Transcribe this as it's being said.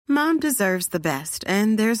Mom deserves the best,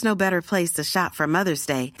 and there's no better place to shop for Mother's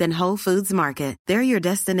Day than Whole Foods Market. They're your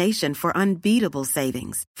destination for unbeatable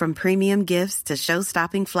savings, from premium gifts to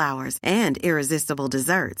show-stopping flowers and irresistible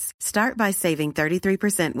desserts. Start by saving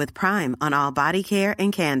 33% with Prime on all body care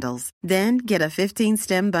and candles. Then get a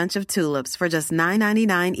 15-stem bunch of tulips for just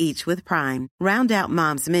 $9.99 each with Prime. Round out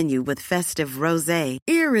Mom's menu with festive rosé,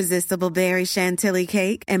 irresistible berry chantilly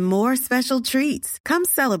cake, and more special treats. Come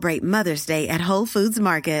celebrate Mother's Day at Whole Foods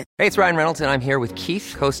Market. Hey, it's Ryan Reynolds, and I'm here with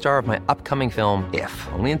Keith, co-star of my upcoming film, If,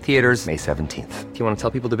 only in theaters May 17th. Do you want to tell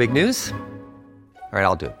people the big news? All right,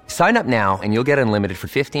 I'll do it. Sign up now and you'll get unlimited for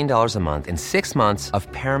 $15 a month and 6 months of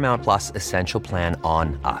Paramount Plus Essential Plan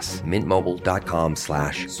on us.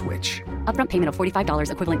 MintMobile.com/switch. Upfront payment of $45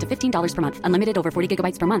 equivalent to $15 per month. Unlimited over 40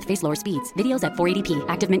 gigabytes per month. Face lower speeds. Videos at 480p.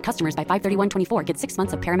 Active Mint customers by 531.24 get 6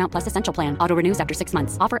 months of Paramount Plus Essential Plan. Auto renews after 6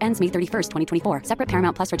 months. Offer ends May 31st, 2024. Separate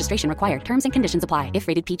Paramount Plus registration required. Terms and conditions apply if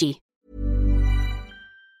rated PG.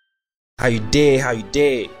 How you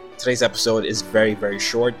did? Today's episode is very, very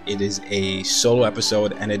short. It is a solo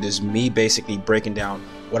episode, and it is me basically breaking down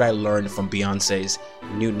what I learned from Beyonce's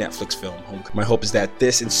new Netflix film, Homecoming. My hope is that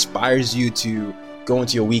this inspires you to go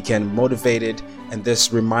into your weekend motivated, and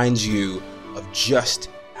this reminds you of just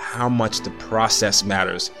how much the process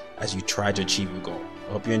matters as you try to achieve your goal.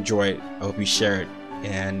 I hope you enjoy it. I hope you share it,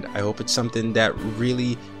 and I hope it's something that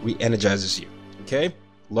really re-energizes you. Okay?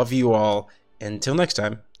 Love you all. Until next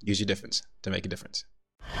time, use your difference to make a difference.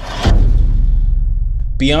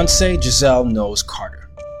 Beyonce Giselle Knowles Carter,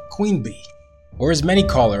 Queen Bee, or as many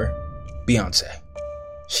call her, Beyonce.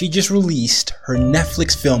 She just released her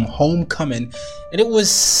Netflix film Homecoming, and it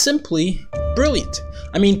was simply brilliant.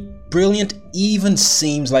 I mean, brilliant even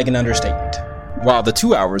seems like an understatement. While the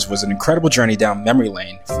 2 hours was an incredible journey down memory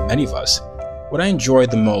lane for many of us, what I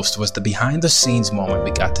enjoyed the most was the behind-the-scenes moment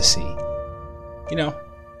we got to see. You know,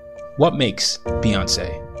 what makes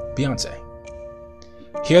Beyonce, Beyonce?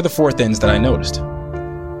 Here are the 4 things that I noticed.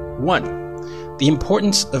 1. The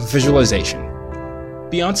importance of visualization.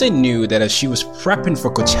 Beyonce knew that as she was prepping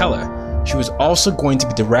for Coachella, she was also going to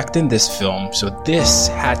be directing this film, so this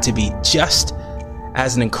had to be just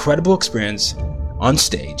as an incredible experience on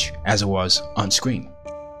stage as it was on screen.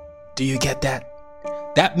 Do you get that?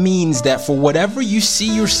 That means that for whatever you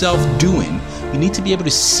see yourself doing, you need to be able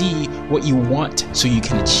to see what you want so you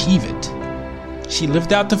can achieve it. She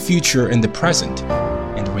lived out the future in the present,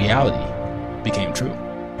 and reality became true.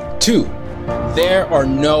 2. There are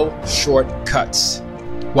no shortcuts.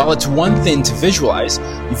 While it's one thing to visualize,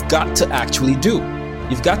 you've got to actually do.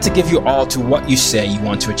 You've got to give your all to what you say you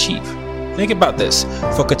want to achieve. Think about this.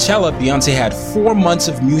 For Coachella, Beyonce had 4 months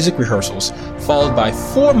of music rehearsals, followed by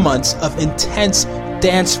 4 months of intense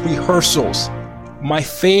dance rehearsals. My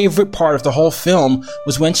favorite part of the whole film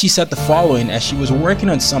was when she said the following as she was working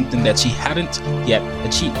on something that she hadn't yet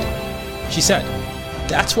achieved. She said,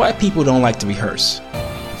 "That's why people don't like to rehearse.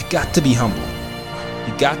 You've got to be humble.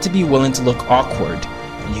 You got to be willing to look awkward,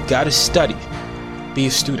 and you got to study. Be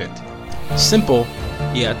a student." Simple,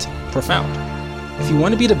 yet profound. If you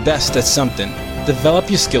want to be the best at something, develop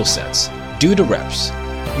your skill sets. Do the reps.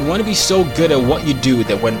 You want to be so good at what you do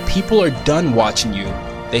that when people are done watching you,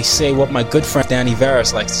 they say what my good friend Danny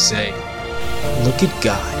Veras likes to say, "Look at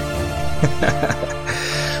God."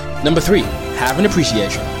 Number 3, have an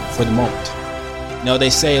appreciation for the moment. Now they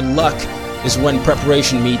say luck is when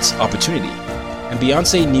preparation meets opportunity. And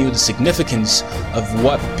Beyonce knew the significance of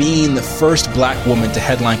what being the first black woman to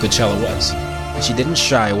headline Coachella was. And she didn't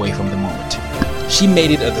shy away from the moment. She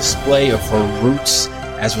made it a display of her roots,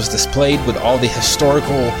 as was displayed with all the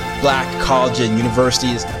historical black colleges and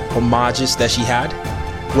universities homages that she had.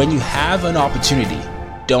 When you have an opportunity,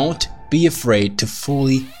 don't be afraid to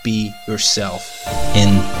fully be yourself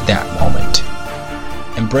in that moment.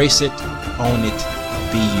 Embrace it, own it,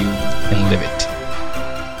 be you, and live it.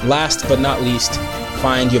 Last but not least,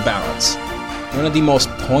 find your balance. One of the most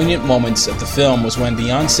poignant moments of the film was when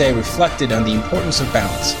Beyonce reflected on the importance of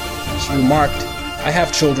balance. She remarked, "I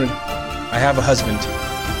have children, I have a husband,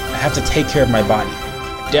 I have to take care of my body.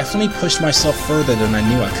 I definitely pushed myself further than I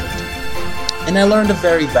knew I could. And I learned a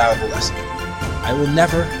very valuable lesson. I will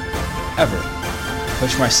never, ever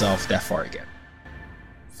push myself that far again."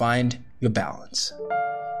 Find your balance.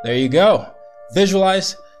 There you go.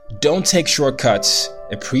 Visualize, don't take shortcuts,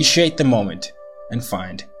 appreciate the moment, and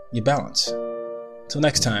find your balance. Till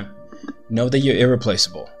next time, know that you're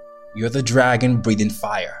irreplaceable. You're the dragon breathing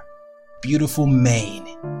fire. Beautiful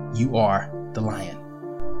mane. You are the lion.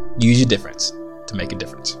 Use your difference to make a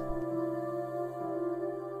difference.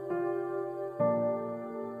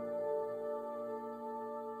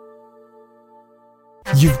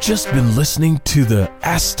 You've just been listening to the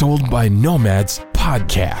As Told by Nomads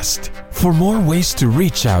podcast. For more ways to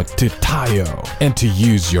reach out to Tayo and to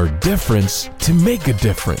use your difference to make a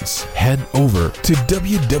difference, head over to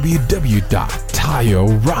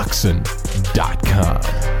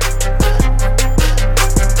www.tayoroxen.com.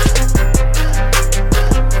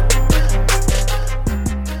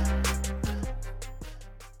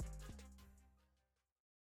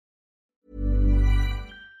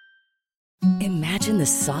 Imagine the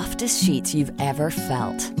softest sheets you've ever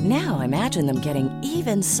felt. Now imagine them getting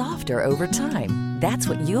even softer over time. That's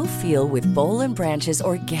what you'll feel with Boll & Branch's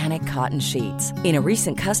organic cotton sheets. In a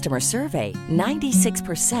recent customer survey,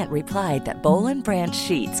 96% replied that Boll & Branch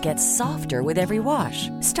sheets get softer with every wash.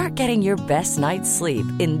 Start getting your best night's sleep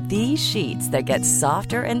in these sheets that get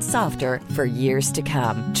softer and softer for years to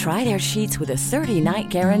come. Try their sheets with a 30-night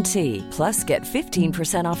guarantee. Plus, get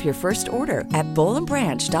 15% off your first order at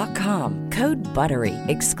bollandbranch.com. Code BUTTERY.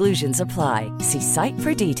 Exclusions apply. See site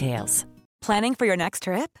for details. Planning for your next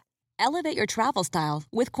trip? Elevate your travel style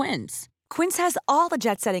with Quince. Quince has all the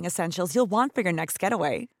jet-setting essentials you'll want for your next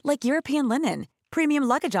getaway, like European linen, premium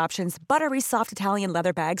luggage options, buttery soft Italian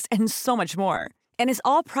leather bags, and so much more. And is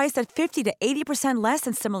all priced at 50 to 80% less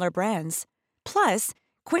than similar brands. Plus,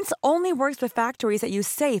 Quince only works with factories that use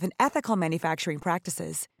safe and ethical manufacturing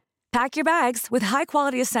practices. Pack your bags with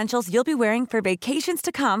high-quality essentials you'll be wearing for vacations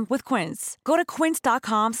to come with Quince. Go to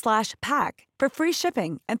quince.com/pack for free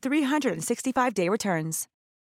shipping and 365-day returns.